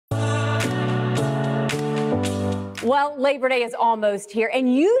Well, Labor Day is almost here,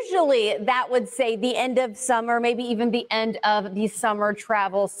 and usually that would say the end of summer, maybe even the end of the summer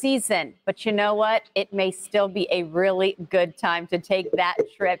travel season. But you know what? It may still be a really good time to take that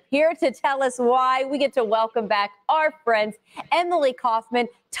trip. Here to tell us why, we get to welcome back our friends, Emily Kaufman.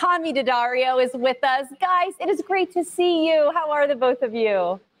 Tommy DiDario is with us. Guys, it is great to see you. How are the both of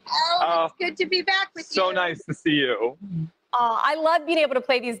you? Oh, it's good to be back with you. So nice to see you. I love being able to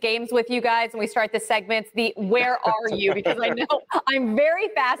play these games with you guys when we start the segments, the where are you? Because I know I'm very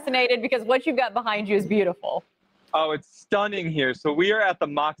fascinated because what you've got behind you is beautiful. Oh, it's stunning here. So we are at the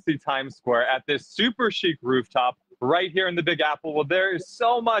Moxie Times Square at this super chic rooftop right here in the Big Apple. Well, there is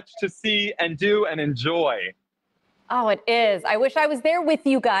so much to see and do and enjoy. Oh, it is. I wish I was there with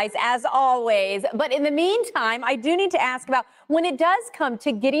you guys, as always. But in the meantime, I do need to ask about when it does come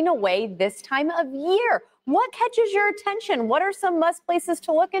to getting away this time of year. What catches your attention? What are some must places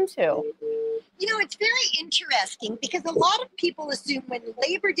to look into? You know, it's very interesting because a lot of people assume when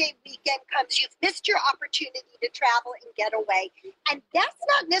Labor Day weekend comes, you've missed your opportunity to travel and get away. And that's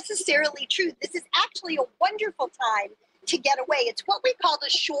not necessarily true. This is actually a wonderful time to get away. It's what we call the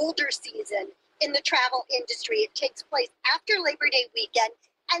shoulder season in the travel industry. It takes place after Labor Day weekend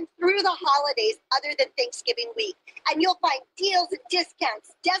and through the holidays other than Thanksgiving week. And you'll find deals and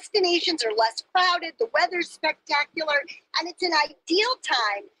discounts. Destinations are less crowded, the weather's spectacular, and it's an ideal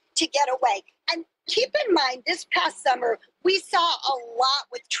time to get away. And keep in mind, this past summer, we saw a lot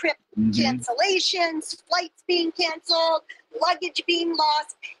with trip cancellations, flights being canceled, luggage being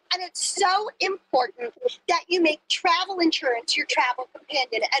lost. And it's so important that you make travel insurance your travel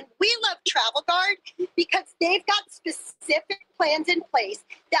companion. And we love Travel Guard because they've got specific plans in place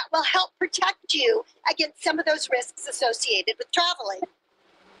that will help protect you against some of those risks associated with traveling.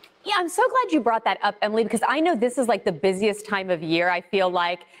 Yeah, I'm so glad you brought that up, Emily, because I know this is like the busiest time of year. I feel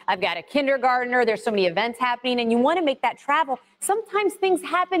like I've got a kindergartner, there's so many events happening, and you want to make that travel. Sometimes things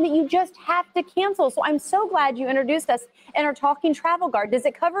happen that you just have to cancel. So I'm so glad you introduced us and are talking Travel Guard. Does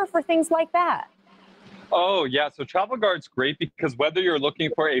it cover for things like that? Oh, yeah. So Travel Guard's great because whether you're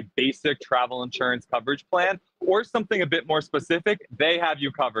looking for a basic travel insurance coverage plan or something a bit more specific, they have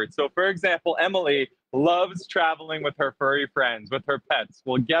you covered. So, for example, Emily loves traveling with her furry friends, with her pets.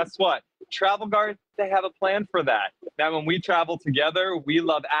 Well, guess what? Travel Guard, they have a plan for that. Now, when we travel together, we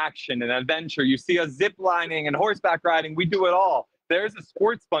love action and adventure. You see us zip lining and horseback riding. We do it all. There's a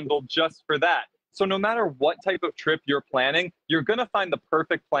sports bundle just for that. So no matter what type of trip you're planning, you're going to find the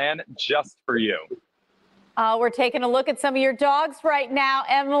perfect plan just for you. We're taking a look at some of your dogs right now,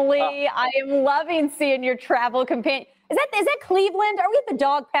 Emily. I am loving seeing your travel companion. Is that Cleveland? Are we at the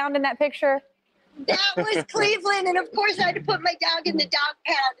dog pound in that picture? That was Cleveland, and of course I had to put my dog in the dog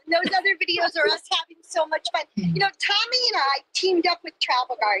pound. And those other videos are us having so much fun. You know, Tommy and I teamed up with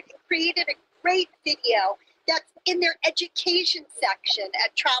Travel Guard and created a great video that's in their education section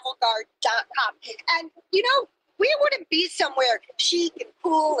at travelguard.com. And, you know, we wouldn't be somewhere chic and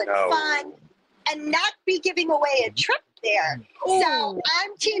cool and fun and not be giving away a trip there. Ooh. So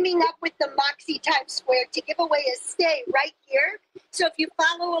I'm teaming up with the Moxie Times Square to give away a stay right here. So if you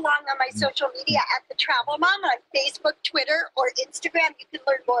follow along on my social media at The Travel Mom on Facebook, Twitter, or Instagram, you can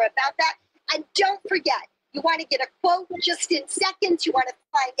learn more about that. And don't forget, you want to get a quote just in seconds. You want to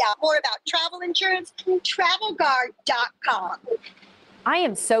find out more about travel insurance, travelguard.com. I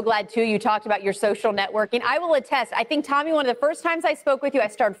am so glad, too, you talked about your social networking. I will attest. I think, Tommy, one of the first times I spoke with you, I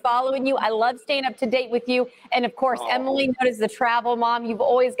started following you. I love staying up to date with you. And, of course, Emily, known as the Travel Mom, you've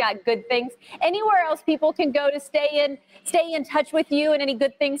always got good things. Anywhere else people can go to stay in touch with you and any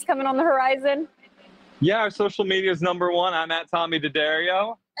good things coming on the horizon? Yeah, our social media is #1. I'm at Tommy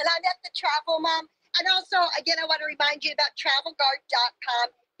DiDario. And I'm at the Travel Mom. And also, again, I want to remind you about travelguard.com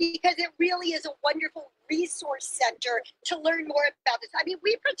because it really is a wonderful resource center to learn more about this. I mean,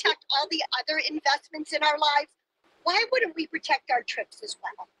 we protect all the other investments in our lives. Why wouldn't we protect our trips as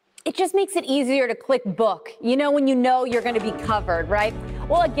well? It just makes it easier to click book, you know, when you know you're going to be covered, right?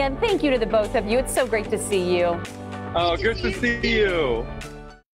 Well, again, thank you to the both of you. It's so great to see you. Oh, good to see you.